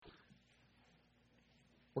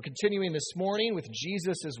We're continuing this morning with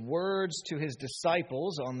Jesus' words to his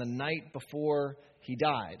disciples on the night before he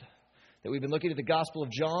died. That we've been looking at the Gospel of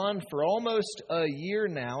John for almost a year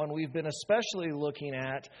now, and we've been especially looking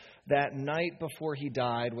at that night before he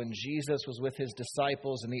died when Jesus was with his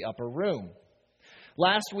disciples in the upper room.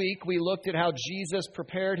 Last week, we looked at how Jesus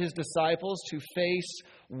prepared his disciples to face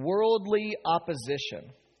worldly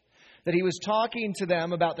opposition. That he was talking to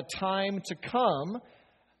them about the time to come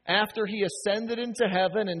after he ascended into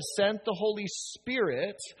heaven and sent the Holy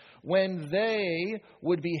Spirit, when they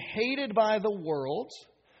would be hated by the world,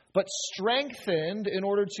 but strengthened in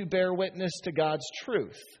order to bear witness to God's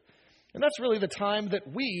truth. And that's really the time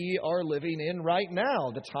that we are living in right now,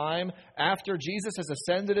 the time after Jesus has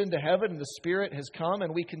ascended into heaven and the Spirit has come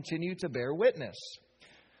and we continue to bear witness.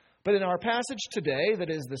 But in our passage today,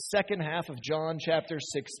 that is the second half of John chapter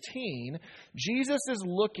 16, Jesus is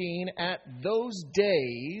looking at those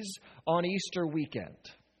days on Easter weekend.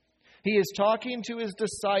 He is talking to his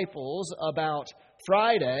disciples about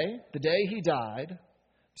Friday, the day he died,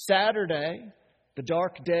 Saturday, the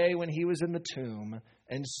dark day when he was in the tomb,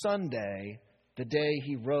 and Sunday, the day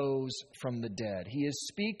he rose from the dead. He is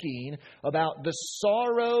speaking about the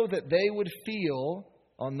sorrow that they would feel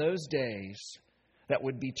on those days that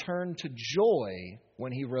would be turned to joy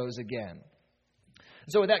when he rose again.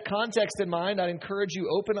 So with that context in mind, I encourage you,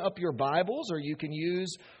 open up your Bibles, or you can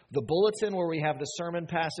use the bulletin where we have the sermon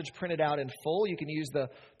passage printed out in full. You can use the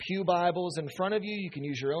pew Bibles in front of you. You can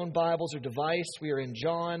use your own Bibles or device. We are in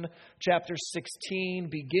John chapter 16,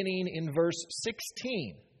 beginning in verse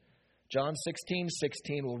 16. John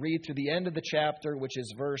 16:16. We'll read through the end of the chapter, which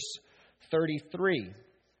is verse 33.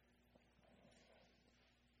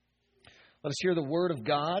 Let us hear the word of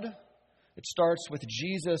God. It starts with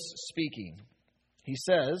Jesus speaking. He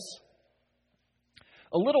says,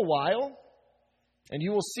 "A little while, and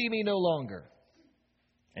you will see me no longer.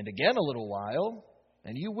 And again a little while,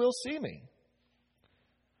 and you will see me."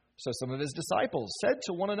 So some of his disciples said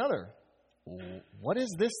to one another, "What is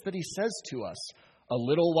this that he says to us? A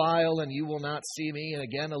little while, and you will not see me, and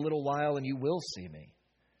again a little while, and you will see me.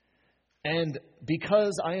 And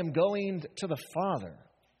because I am going to the Father."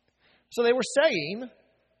 So they were saying,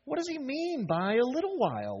 "What does he mean by a little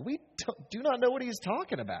while? We do not know what he's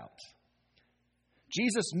talking about."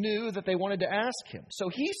 Jesus knew that they wanted to ask him. So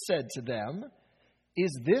he said to them,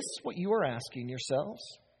 "Is this what you are asking yourselves?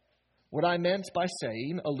 What I meant by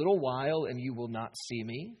saying, 'A little while and you will not see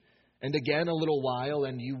me, and again a little while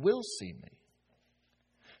and you will see me'?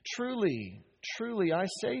 Truly, truly, I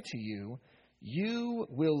say to you, you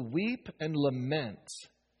will weep and lament,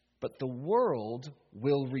 but the world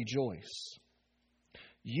will rejoice.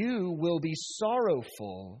 You will be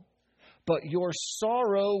sorrowful, but your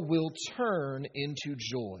sorrow will turn into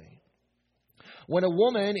joy. When a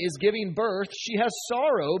woman is giving birth, she has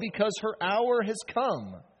sorrow because her hour has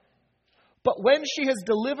come. But when she has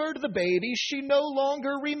delivered the baby, she no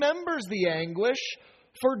longer remembers the anguish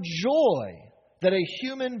for joy that a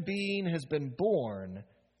human being has been born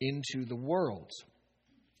into the world.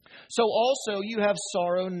 So also you have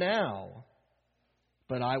sorrow now,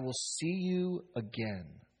 but I will see you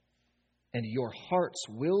again, and your hearts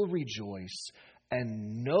will rejoice,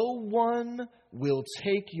 and no one will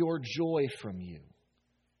take your joy from you.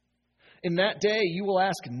 In that day you will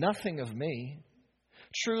ask nothing of me.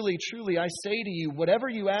 Truly, truly, I say to you, whatever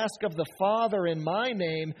you ask of the Father in my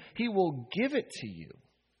name, he will give it to you.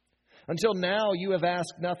 Until now you have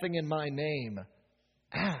asked nothing in my name.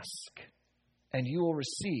 Ask, and you will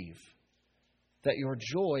receive, that your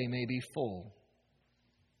joy may be full.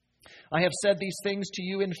 I have said these things to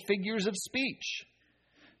you in figures of speech.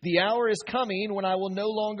 The hour is coming when I will no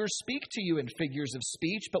longer speak to you in figures of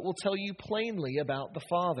speech, but will tell you plainly about the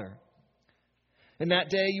Father. In that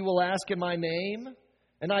day you will ask in my name,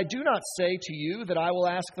 and I do not say to you that I will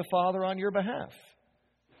ask the Father on your behalf.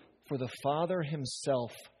 For the Father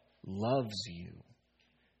himself loves you,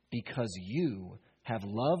 because you have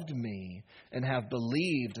loved me and have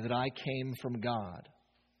believed that I came from God.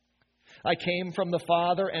 I came from the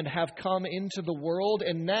Father and have come into the world,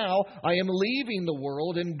 and now I am leaving the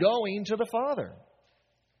world and going to the Father."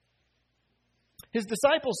 His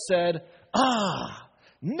disciples said,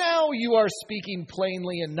 "Now you are speaking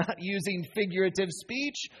plainly and not using figurative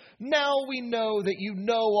speech. Now we know that you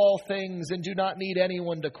know all things and do not need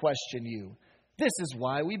anyone to question you. This is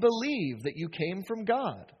why we believe that you came from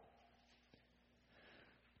God."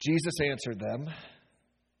 Jesus answered them,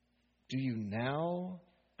 "Do you now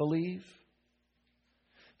believe?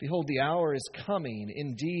 Behold, the hour is coming.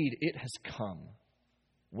 Indeed, it has come,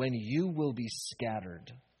 when you will be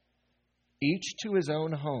scattered, each to his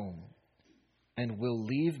own home, and will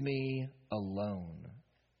leave me alone.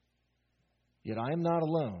 Yet I am not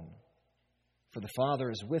alone, for the Father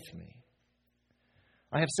is with me.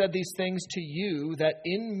 I have said these things to you, that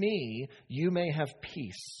in me you may have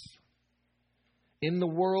peace. In the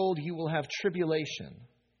world you will have tribulation,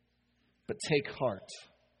 but take heart.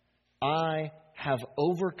 I have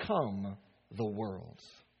overcome the world.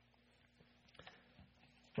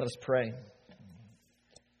 Let us pray.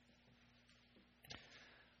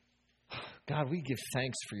 God, we give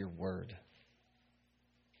thanks for your word.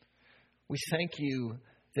 We thank you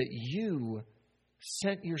that you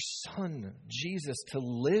sent your Son, Jesus, to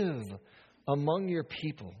live among your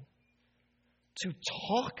people, to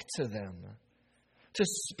talk to them, to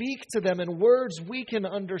speak to them in words we can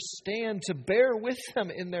understand, to bear with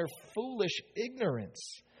them in their foolish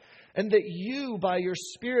ignorance, and that you, by your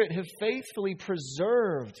Spirit, have faithfully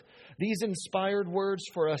preserved these inspired words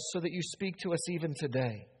for us so that you speak to us even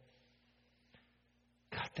today.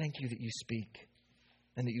 God, thank you that you speak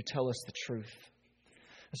and that you tell us the truth.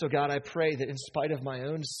 And so, God, I pray that in spite of my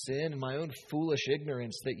own sin and my own foolish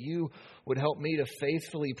ignorance, that you would help me to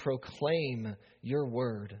faithfully proclaim your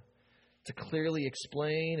word, to clearly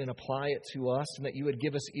explain and apply it to us, and that you would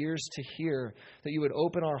give us ears to hear, that you would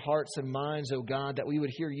open our hearts and minds, oh God, that we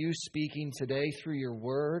would hear you speaking today through your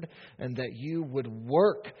word, and that you would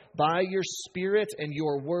work by your Spirit and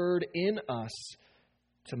your word in us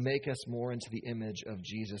to make us more into the image of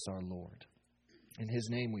Jesus our Lord. In his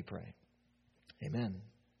name we pray. Amen.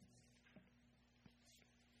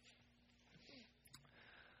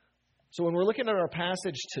 So when we're looking at our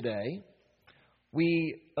passage today,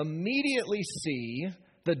 we immediately see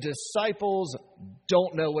the disciples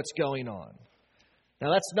don't know what's going on.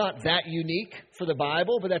 Now, that's not that unique for the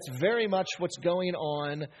Bible, but that's very much what's going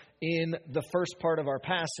on in the first part of our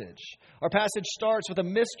passage. Our passage starts with a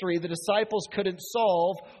mystery the disciples couldn't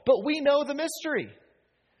solve, but we know the mystery.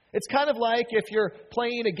 It's kind of like if you're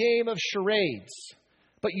playing a game of charades,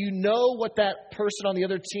 but you know what that person on the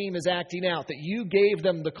other team is acting out, that you gave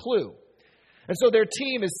them the clue. And so their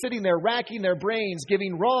team is sitting there racking their brains,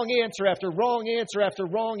 giving wrong answer after wrong answer after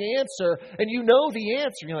wrong answer, and you know the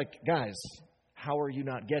answer. And you're like, guys, how are you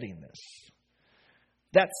not getting this?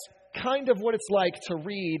 That's kind of what it's like to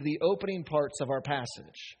read the opening parts of our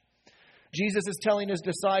passage. Jesus is telling his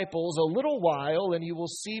disciples, a little while and you will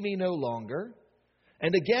see me no longer.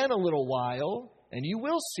 And again a little while and you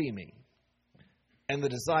will see me. And the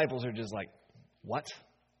disciples are just like, what?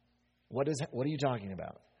 What are you talking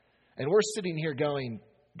about? And we're sitting here going,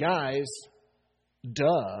 guys,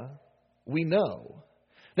 duh, we know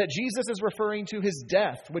that Jesus is referring to his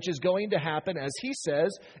death, which is going to happen, as he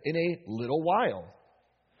says, in a little while.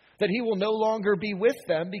 That he will no longer be with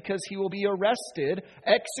them because he will be arrested,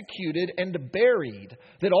 executed, and buried.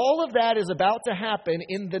 That all of that is about to happen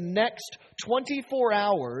in the next 24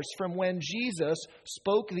 hours from when Jesus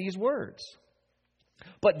spoke these words.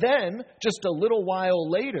 But then, just a little while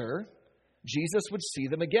later, Jesus would see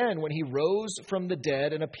them again when he rose from the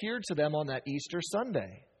dead and appeared to them on that Easter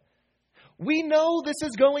Sunday. We know this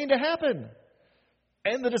is going to happen.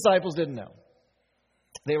 And the disciples didn't know.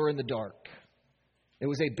 They were in the dark. It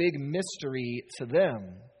was a big mystery to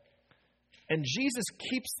them. And Jesus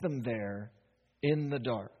keeps them there in the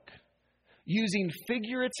dark, using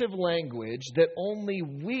figurative language that only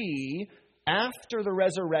we, after the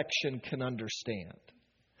resurrection, can understand.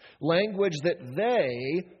 Language that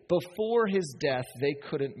they, before his death, they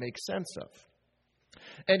couldn't make sense of.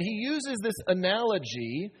 And he uses this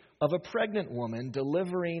analogy of a pregnant woman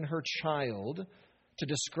delivering her child to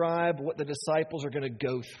describe what the disciples are going to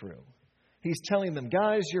go through. He's telling them,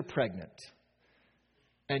 guys, you're pregnant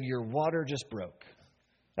and your water just broke.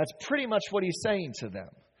 That's pretty much what he's saying to them.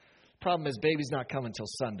 Problem is, baby's not coming till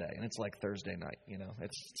Sunday, and it's like Thursday night. You know,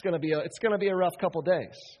 it's going to be a rough couple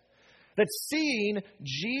days. That seeing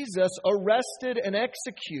Jesus arrested and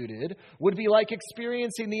executed would be like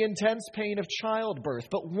experiencing the intense pain of childbirth.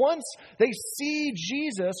 But once they see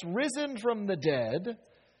Jesus risen from the dead,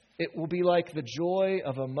 it will be like the joy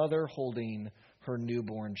of a mother holding her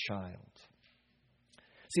newborn child.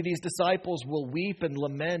 See, these disciples will weep and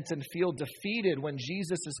lament and feel defeated when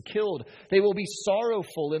Jesus is killed. They will be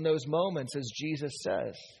sorrowful in those moments, as Jesus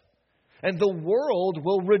says. And the world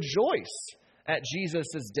will rejoice at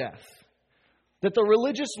Jesus' death. That the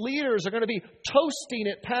religious leaders are going to be toasting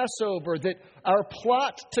at Passover that our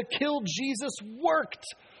plot to kill Jesus worked.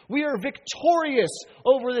 We are victorious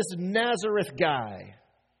over this Nazareth guy.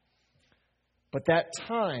 But that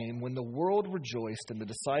time when the world rejoiced and the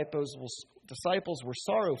disciples were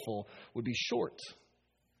sorrowful would be short,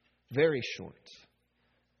 very short,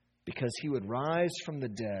 because he would rise from the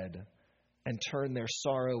dead and turn their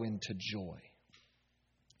sorrow into joy.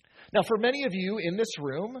 Now, for many of you in this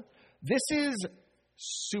room, This is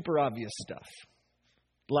super obvious stuff.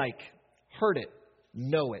 Like, heard it,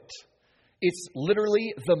 know it. It's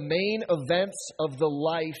literally the main events of the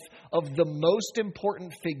life of the most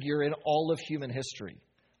important figure in all of human history.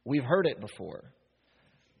 We've heard it before.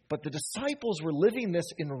 But the disciples were living this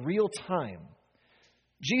in real time.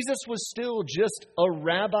 Jesus was still just a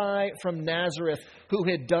rabbi from Nazareth who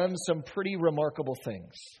had done some pretty remarkable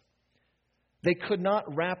things. They could not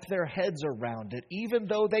wrap their heads around it, even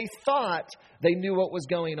though they thought they knew what was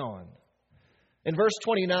going on. In verse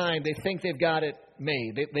 29, they think they've got it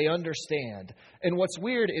made. They understand. And what's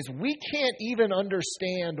weird is we can't even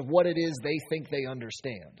understand what it is they think they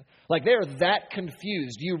understand. Like, they're that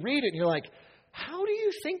confused. You read it and you're like, how do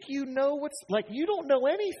you think you know what's... Like, you don't know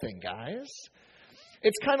anything, guys.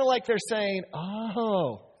 It's kind of like they're saying,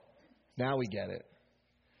 oh, now we get it.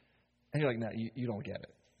 And you're like, no, you don't get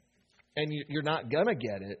it. And you're not going to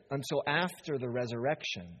get it until after the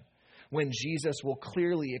resurrection, when Jesus will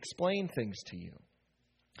clearly explain things to you.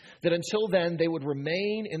 That until then, they would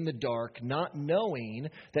remain in the dark, not knowing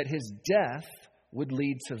that his death would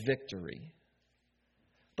lead to victory.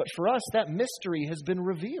 But for us, that mystery has been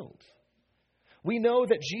revealed. We know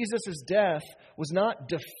that Jesus' death was not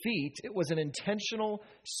defeat, it was an intentional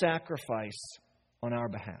sacrifice on our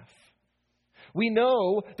behalf. We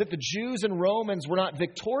know that the Jews and Romans were not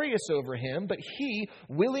victorious over him, but he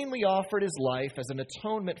willingly offered his life as an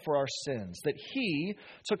atonement for our sins, that he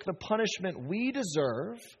took the punishment we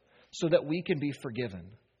deserve so that we can be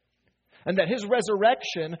forgiven. And that his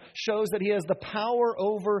resurrection shows that he has the power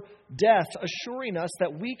over death, assuring us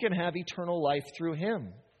that we can have eternal life through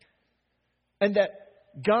him. And that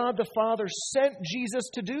God the Father sent Jesus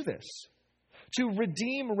to do this, to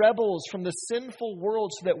redeem rebels from the sinful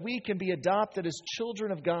world so that we can be adopted as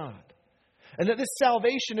children of God. And that this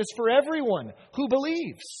salvation is for everyone who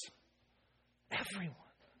believes. Everyone.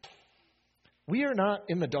 We are not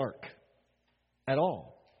in the dark at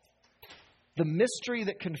all. The mystery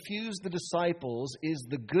that confused the disciples is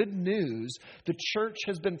the good news the church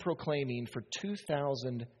has been proclaiming for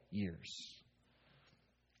 2,000 years.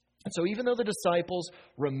 And so even though the disciples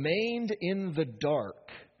remained in the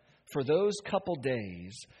dark for those couple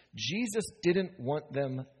days, Jesus didn't want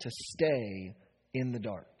them to stay in the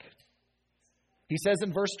dark. He says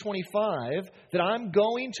in verse 25 that I'm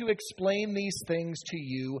going to explain these things to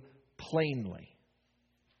you plainly.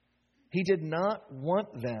 He did not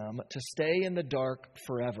want them to stay in the dark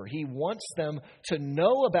forever. He wants them to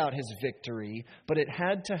know about his victory, but it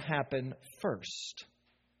had to happen first.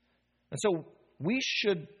 And so we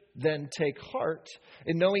should then take heart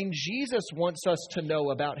in knowing Jesus wants us to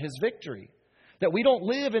know about his victory. That we don't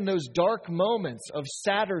live in those dark moments of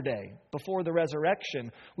Saturday before the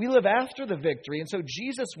resurrection. We live after the victory, and so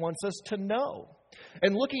Jesus wants us to know.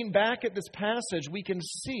 And looking back at this passage, we can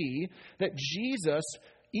see that Jesus,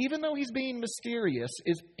 even though he's being mysterious,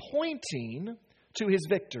 is pointing to his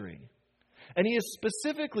victory. And he is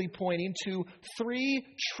specifically pointing to 3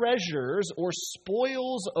 treasures or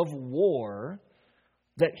spoils of war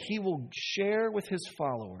that he will share with his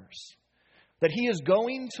followers. That he is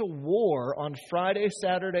going to war on Friday,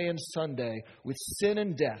 Saturday, and Sunday with sin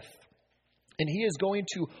and death. And he is going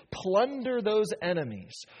to plunder those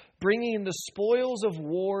enemies, bringing the spoils of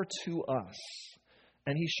war to us.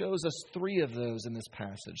 And he shows us 3 of those in this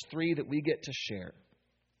passage, 3 that we get to share.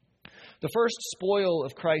 The first spoil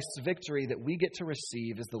of Christ's victory that we get to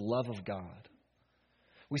receive is the love of God.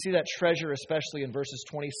 We see that treasure especially in verses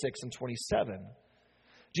 26 and 27.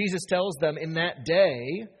 Jesus tells them, in that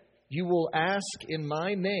day, you will ask in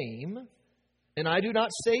my name, and I do not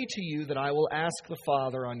say to you that I will ask the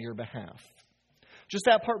Father on your behalf. Just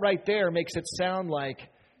that part right there makes it sound like,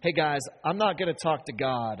 hey guys, I'm not going to talk to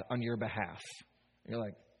God on your behalf. And you're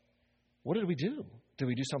like, what did we do? Did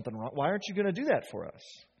we do something wrong? Why aren't you going to do that for us?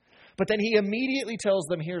 But then he immediately tells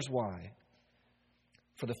them, here's why.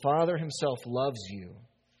 For the Father himself loves you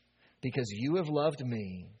because you have loved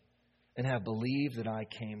me and have believed that I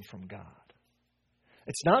came from God.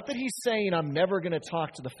 It's not that he's saying, I'm never going to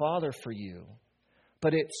talk to the Father for you,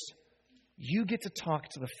 but it's, you get to talk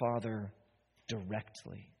to the Father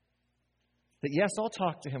directly. That yes, I'll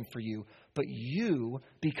talk to him for you, but you,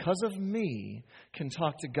 because of me, can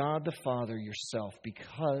talk to God the Father yourself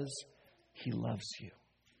because he loves you.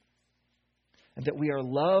 And that we are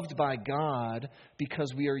loved by God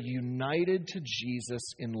because we are united to Jesus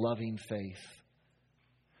in loving faith.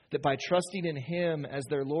 That by trusting in him as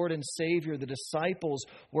their Lord and Savior, the disciples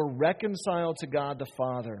were reconciled to God the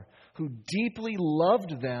Father, who deeply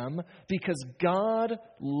loved them because God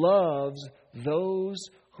loves those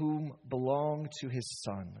whom belong to his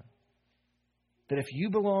Son. that if you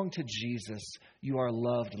belong to Jesus, you are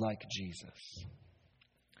loved like Jesus.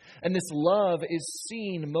 And this love is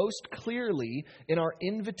seen most clearly in our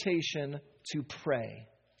invitation to pray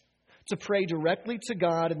directly to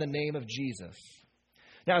God in the name of Jesus.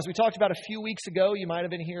 Now, as we talked about a few weeks ago, you might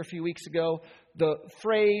have been here a few weeks ago, the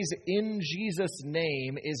phrase "in Jesus'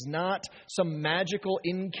 name" is not some magical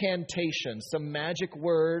incantation, some magic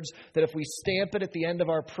words that if we stamp it at the end of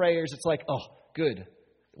our prayers, it's like, oh, good,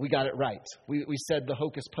 we got it right. We said the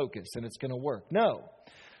hocus pocus and it's going to work. No.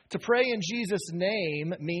 To pray in Jesus'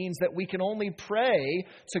 name means that we can only pray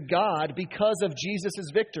to God because of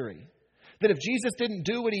Jesus' victory. That if Jesus didn't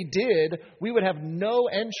do what he did, we would have no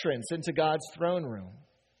entrance into God's throne room.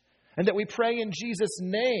 And that we pray in Jesus'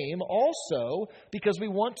 name also because we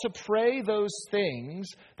want to pray those things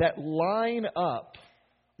that line up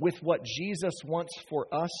with what Jesus wants for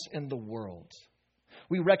us in the world.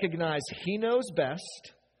 We recognize he knows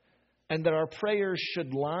best and that our prayers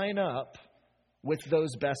should line up with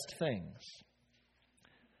those best things.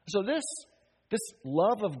 So this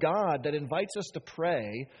love of God that invites us to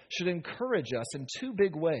pray should encourage us in two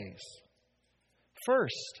big ways.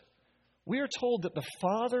 First, we are told that the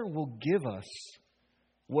Father will give us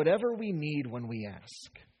whatever we need when we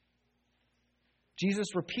ask.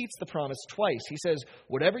 Jesus repeats the promise twice. He says,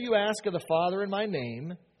 whatever you ask of the Father in my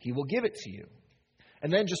name, he will give it to you.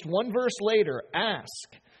 And then just one verse later,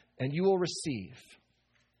 ask and you will receive.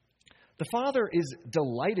 The Father is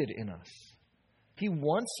delighted in us. He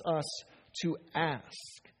wants us to ask,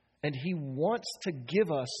 and he wants to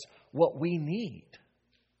give us what we need.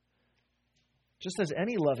 Just as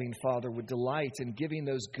any loving father would delight in giving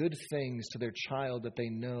those good things to their child that they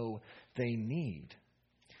know they need.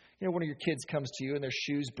 You know, one of your kids comes to you and their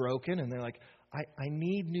shoe's broken, and they're like, I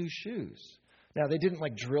need new shoes. Now, they didn't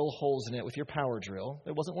drill holes in it with your power drill.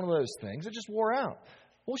 It wasn't one of those things. It just wore out.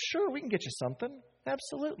 Well, sure, we can get you something.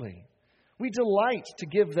 Absolutely. We delight to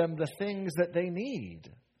give them the things that they need.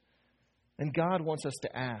 And God wants us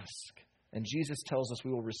to ask. And Jesus tells us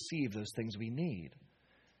we will receive those things we need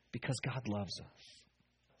because God loves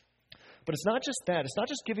us. But it's not just that. It's not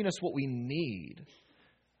just giving us what we need.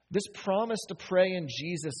 This promise to pray in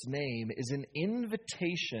Jesus' name is an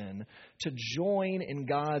invitation to join in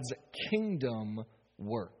God's kingdom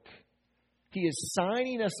work. He is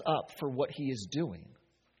signing us up for what he is doing.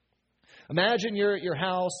 Imagine you're at your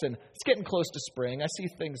house and it's getting close to spring. I see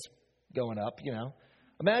things going up,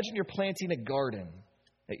 Imagine you're planting a garden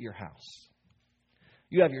at your house.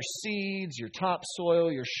 You have your seeds, your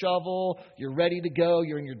topsoil, your shovel. You're ready to go.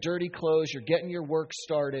 You're in your dirty clothes. You're getting your work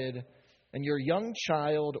started. And your young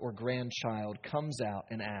child or grandchild comes out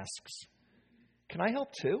and asks, can I help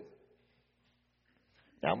too?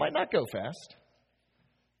 Now, it might not go fast,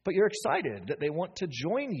 but you're excited that they want to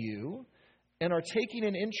join you and are taking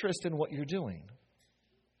an interest in what you're doing.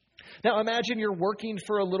 Now, imagine you're working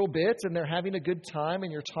for a little bit and they're having a good time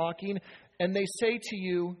and you're talking and they say to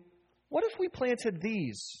you, what if we planted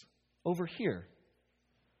these over here?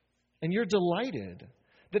 And you're delighted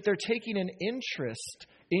that they're taking an interest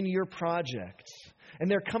in your project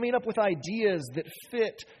and they're coming up with ideas that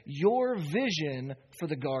fit your vision for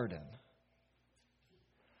the garden.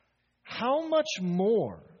 How much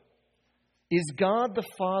more is God the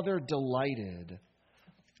Father delighted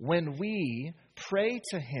when we pray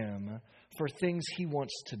to him for things he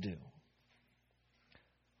wants to do?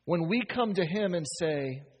 When we come to him and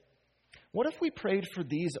say, what if we prayed for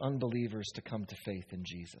these unbelievers to come to faith in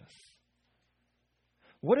Jesus?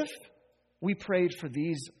 What if we prayed for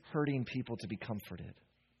these hurting people to be comforted?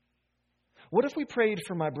 What if we prayed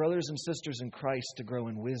for my brothers and sisters in Christ to grow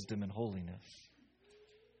in wisdom and holiness?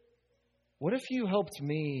 What if you helped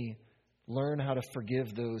me learn how to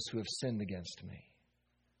forgive those who have sinned against me?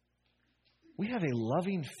 We have a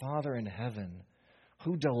loving Father in heaven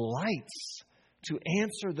who delights to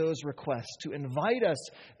answer those requests, to invite us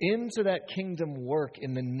into that kingdom work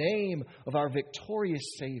in the name of our victorious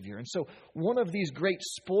Savior. And so one of these great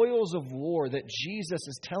spoils of war that Jesus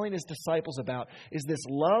is telling his disciples about is this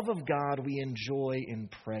love of God we enjoy in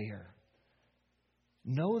prayer.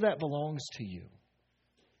 Know that belongs to you.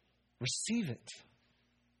 Receive it.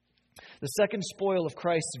 The second spoil of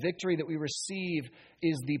Christ's victory that we receive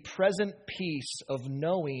is the present peace of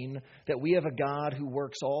knowing that we have a God who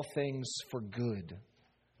works all things for good.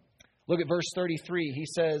 Look at verse 33. He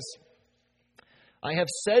says, I have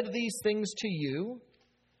said these things to you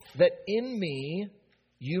that in me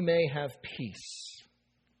you may have peace.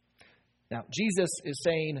 Now, Jesus is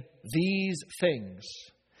saying these things.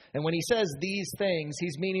 And when he says these things,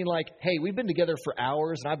 he's meaning hey, we've been together for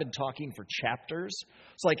hours and I've been talking for chapters.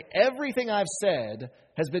 It's everything I've said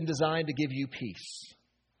has been designed to give you peace.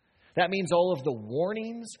 That means all of the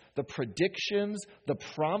warnings, the predictions, the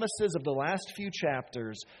promises of the last few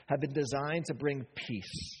chapters have been designed to bring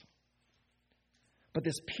peace. But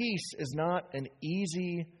this peace is not an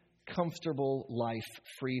easy, comfortable life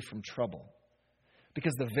free from trouble.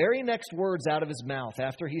 Because the very next words out of his mouth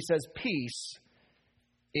after he says peace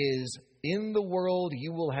is, in the world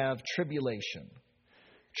you will have tribulation.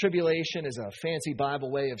 Tribulation is a fancy Bible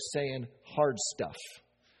way of saying hard stuff.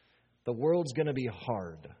 The world's going to be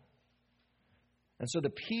hard. And so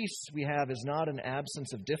the peace we have is not an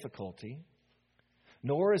absence of difficulty,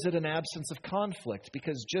 nor is it an absence of conflict,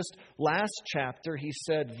 because just last chapter he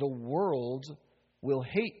said the world will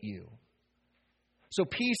hate you. So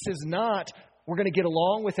peace is not we're going to get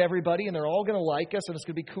along with everybody and they're all going to like us and it's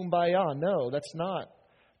going to be kumbaya. No, that's not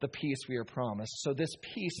the peace we are promised. So this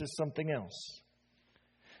peace is something else.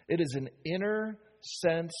 It is an inner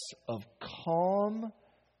sense of calm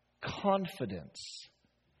confidence,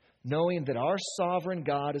 knowing that our sovereign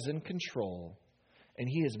God is in control and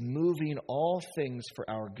He is moving all things for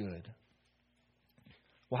our good.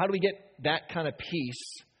 Well, how do we get that kind of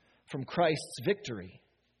peace from Christ's victory?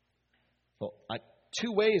 Well,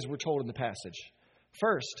 two ways we're told in the passage.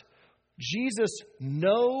 First, Jesus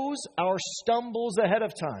knows our stumbles ahead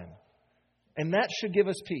of time, and that should give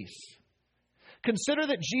us peace. Consider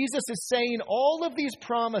that Jesus is saying all of these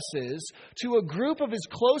promises to a group of His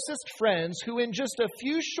closest friends who in just a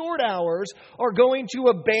few short hours are going to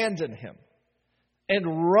abandon Him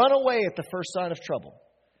and run away at the first sign of trouble.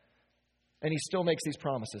 And He still makes these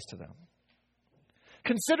promises to them.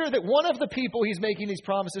 Consider that one of the people He's making these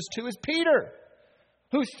promises to is Peter,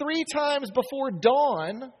 who 3 times before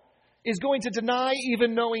dawn is going to deny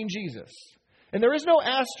even knowing Jesus. And there is no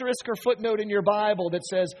asterisk or footnote in your Bible that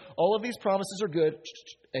says all of these promises are good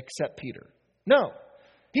except Peter. No,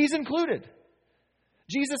 he's included.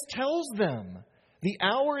 Jesus tells them, the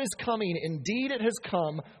hour is coming, indeed it has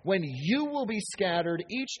come, when you will be scattered,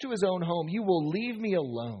 each to his own home. You will leave me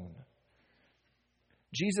alone.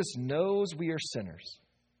 Jesus knows we are sinners.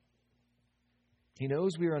 He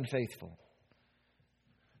knows we are unfaithful.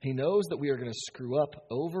 He knows that we are going to screw up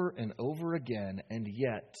over and over again, and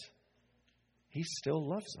yet He still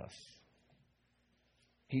loves us.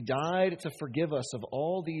 He died to forgive us of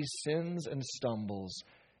all these sins and stumbles,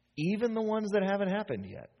 even the ones that haven't happened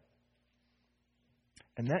yet.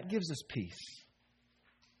 And that gives us peace.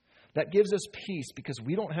 That gives us peace because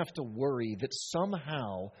we don't have to worry that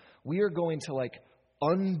somehow we are going to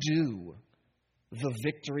undo the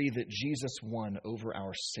victory that Jesus won over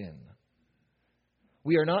our sin.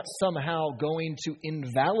 We are not somehow going to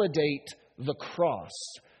invalidate the cross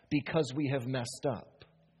because we have messed up.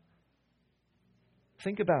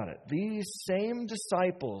 Think about it. These same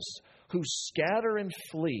disciples who scatter and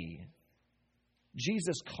flee,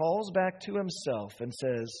 Jesus calls back to Himself and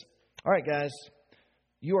says, all right, guys,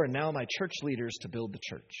 you are now my church leaders to build the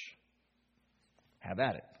church. Have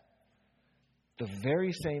at it. The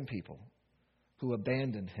very same people who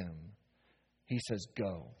abandoned Him, He says,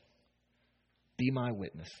 go. Be my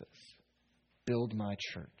witnesses. Build my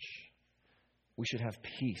church. We should have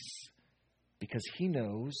peace because He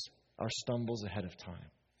knows our stumbles ahead of time.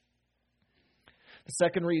 The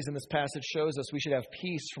second reason this passage shows us we should have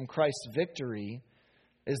peace from Christ's victory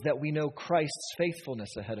is that we know Christ's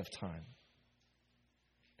faithfulness ahead of time.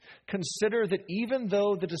 Consider that even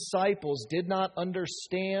though the disciples did not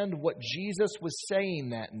understand what Jesus was saying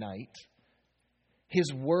that night,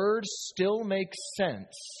 His words still make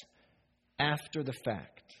sense after the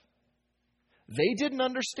fact. They didn't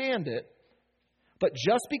understand it, but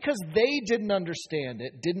just because they didn't understand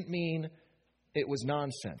it didn't mean it was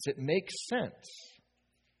nonsense. It makes sense.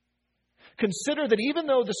 Consider that even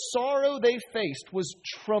though the sorrow they faced was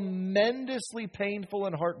tremendously painful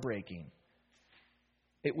and heartbreaking,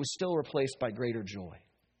 it was still replaced by greater joy.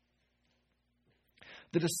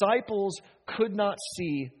 The disciples could not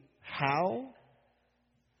see how.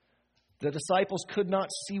 The disciples could not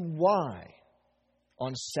see why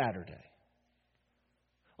on Saturday.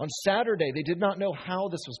 On Saturday, they did not know how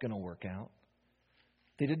this was going to work out.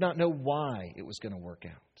 They did not know why it was going to work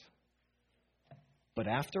out. But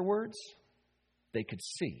afterwards, they could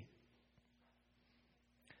see.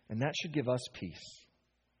 And that should give us peace.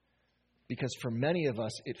 Because for many of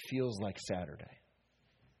us, it feels like Saturday.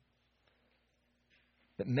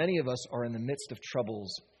 That many of us are in the midst of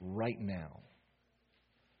troubles right now.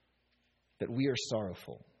 That we are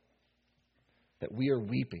sorrowful. That we are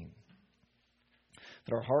weeping.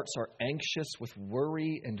 That our hearts are anxious with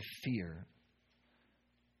worry and fear.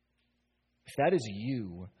 If that is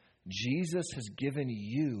you, Jesus has given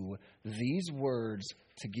you these words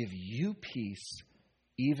to give you peace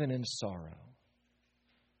even in sorrow.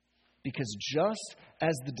 Because just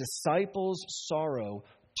as the disciples' sorrow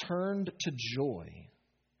turned to joy,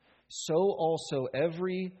 so also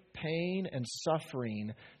every pain and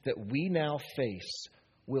suffering that we now face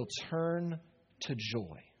will turn to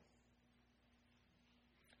joy.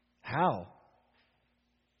 How?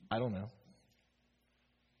 I don't know.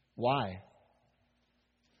 Why?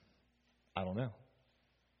 I don't know.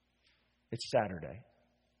 It's Saturday.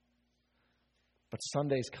 But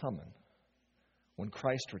Sunday's coming when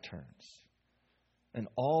Christ returns. And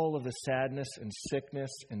all of the sadness and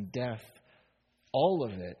sickness and death, all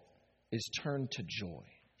of it is turned to joy.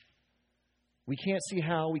 We can't see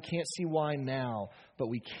how, we can't see why now, but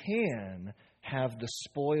we can have the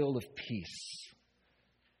spoil of peace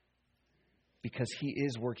because He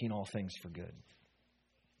is working all things for good.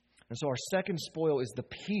 And so our second spoil is the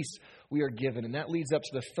peace we are given. And that leads up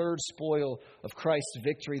to the third spoil of Christ's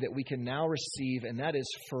victory that we can now receive, and that is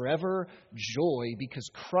forever joy because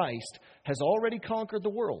Christ has already conquered the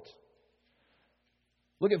world.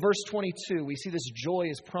 Look at verse 22. We see this joy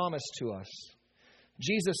is promised to us.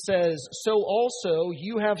 Jesus says, "So also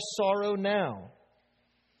you have sorrow now,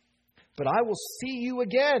 but I will see you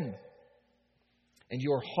again, and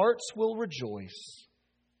your hearts will rejoice,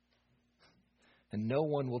 and no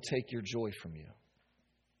one will take your joy from you."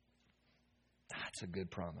 That's a good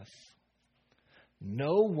promise.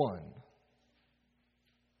 No one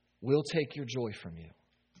will take your joy from you.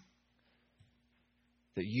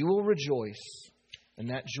 That you will rejoice, and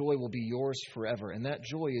that joy will be yours forever. And that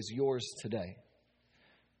joy is yours today.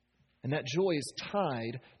 And that joy is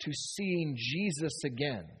tied to seeing Jesus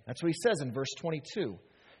again. That's what He says in verse 22.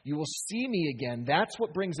 You will see me again. That's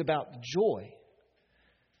what brings about joy.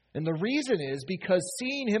 And the reason is because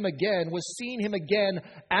seeing Him again was seeing Him again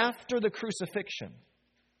after the crucifixion.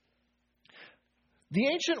 The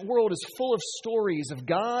ancient world is full of stories of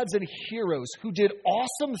gods and heroes who did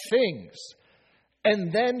awesome things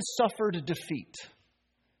and then suffered defeat.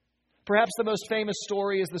 Perhaps the most famous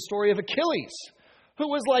story is the story of Achilles, who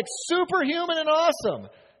was like superhuman and awesome.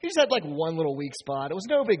 He just had like one little weak spot. It was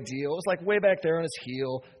no big deal. It was like way back there on his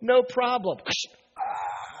heel. No problem.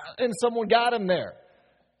 And someone got him there.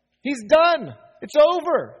 He's done. It's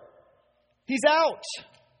over. He's out.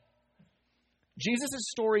 Jesus'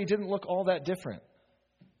 story didn't look all that different.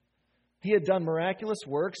 He had done miraculous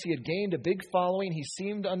works. He had gained a big following. He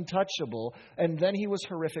seemed untouchable. And then he was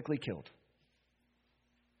horrifically killed.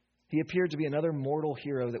 He appeared to be another mortal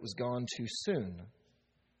hero that was gone too soon.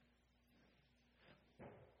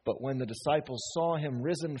 But when the disciples saw Him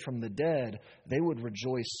risen from the dead, they would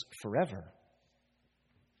rejoice forever.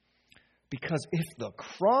 Because if the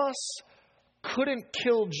cross couldn't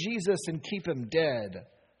kill Jesus and keep Him dead,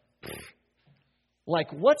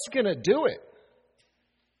 like what's going to do it?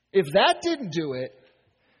 If that didn't do it,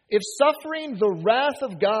 if suffering the wrath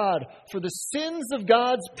of God for the sins of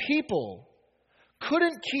God's people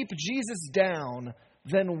couldn't keep Jesus down,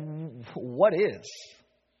 then what is?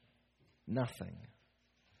 Nothing.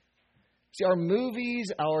 See, our movies,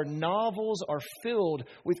 our novels are filled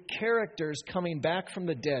with characters coming back from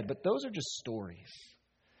the dead, but those are just stories.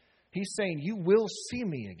 He's saying, you will see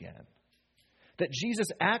me again. That Jesus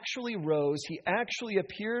actually rose, He actually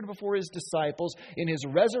appeared before His disciples in His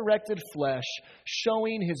resurrected flesh,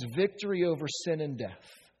 showing His victory over sin and death.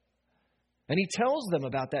 And He tells them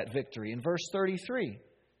about that victory in verse 33.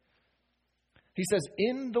 He says,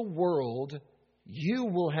 "In the world you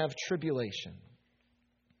will have tribulation.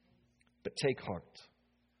 But take heart.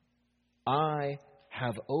 I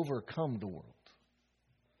have overcome the world."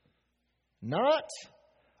 Not,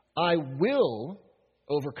 I will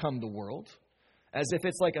overcome the world, as if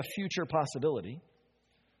it's like a future possibility.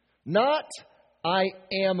 Not, I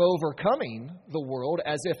am overcoming the world,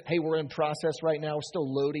 as if, hey, we're in process right now. We're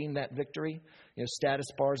still loading that victory. Status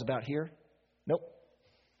bars about here. Nope.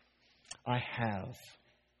 I have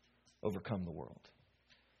overcome the world.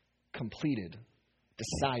 Completed.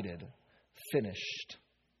 Decided. Finished.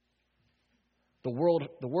 The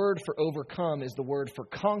word for overcome is the word for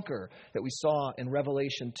conquer that we saw in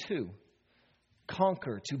Revelation 2.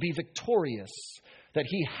 Conquer, to be victorious, that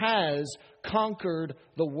He has conquered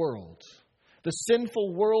the world. The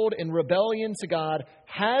sinful world in rebellion to God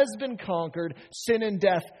has been conquered. Sin and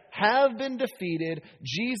death have been defeated.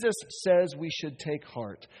 Jesus says we should take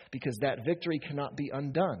heart because that victory cannot be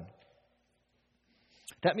undone.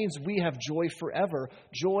 That means we have joy forever,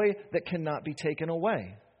 joy that cannot be taken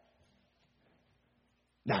away.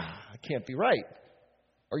 Nah, it can't be right.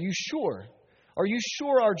 Are you sure? Are you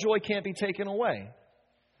sure our joy can't be taken away?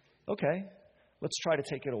 Okay, let's try to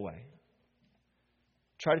take it away.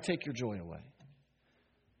 Try to take your joy away.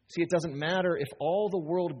 See, it doesn't matter if all the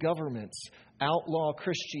world governments outlaw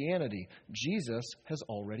Christianity. Jesus has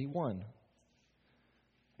already won.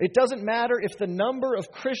 It doesn't matter if the number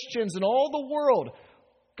of Christians in all the world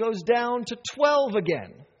goes down to 12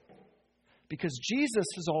 again, because Jesus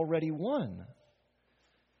has already won.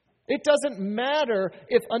 It doesn't matter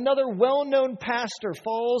if another well-known pastor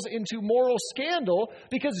falls into moral scandal,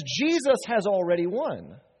 because Jesus has already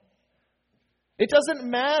won. It doesn't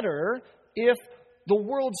matter if the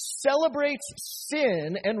world celebrates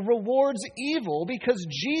sin and rewards evil, because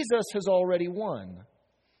Jesus has already won.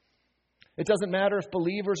 It doesn't matter if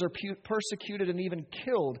believers are persecuted and even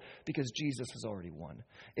killed, because Jesus has already won.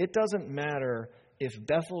 It doesn't matter if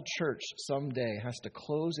Bethel Church someday has to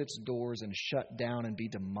close its doors and shut down and be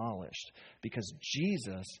demolished, because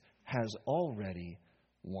Jesus has already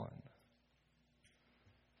won.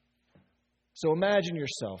 So imagine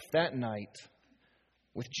yourself that night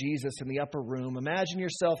with Jesus in the upper room. Imagine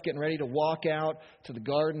yourself getting ready to walk out to the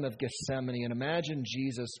Garden of Gethsemane, and imagine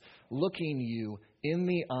Jesus looking you in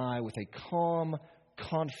the eye with a calm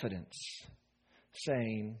confidence,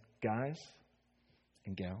 saying, guys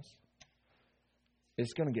and gals,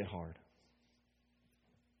 it's going to get hard.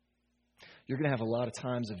 You're going to have a lot of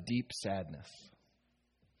times of deep sadness.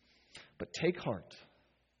 But take heart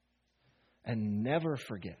and never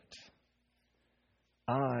forget,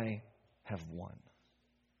 I have won.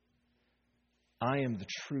 I am the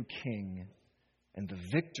true king, and the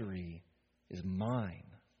victory is mine.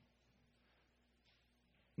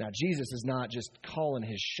 Now, Jesus is not just calling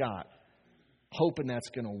his shot, hoping that's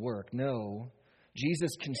going to work. No, Jesus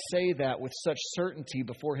can say that with such certainty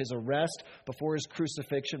before his arrest, before his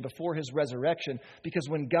crucifixion, before his resurrection, because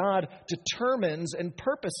when God determines and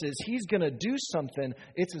purposes he's going to do something,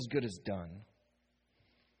 it's as good as done.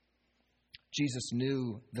 Jesus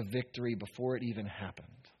knew the victory before it even happened.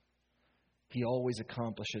 He always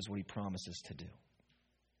accomplishes what he promises to do.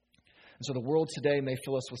 And so the world today may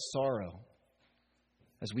fill us with sorrow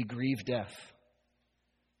as we grieve death,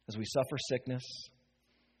 as we suffer sickness,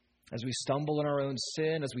 as we stumble in our own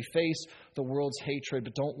sin, as we face the world's hatred.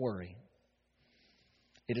 But don't worry.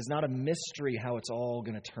 It is not a mystery how it's all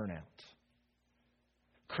going to turn out.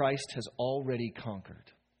 Christ has already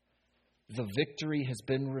conquered. The victory has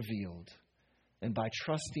been revealed. And by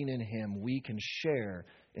trusting in him, we can share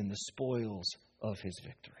in the spoils of his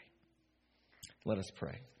victory. Let us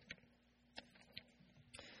pray.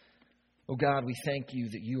 Oh God, we thank you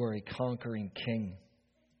that you are a conquering king.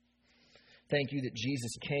 Thank you that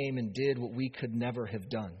Jesus came and did what we could never have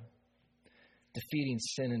done, defeating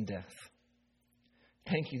sin and death.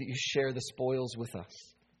 Thank you that you share the spoils with us.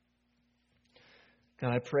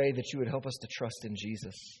 God, I pray that you would help us to trust in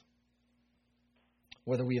Jesus.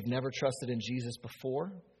 Whether we have never trusted in Jesus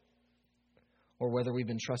before, or whether we've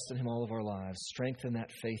been trusting him all of our lives, strengthen that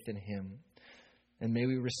faith in him. And may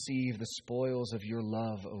we receive the spoils of your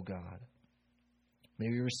love, O God. May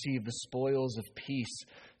we receive the spoils of peace,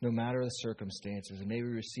 no matter the circumstances. And may we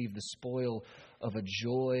receive the spoil of a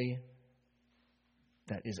joy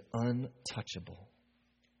that is untouchable,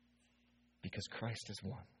 because Christ has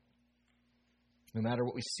won. No matter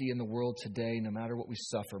what we see in the world today, no matter what we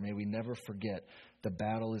suffer, may we never forget the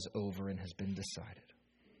battle is over and has been decided.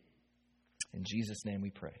 In Jesus' name we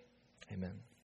pray. Amen.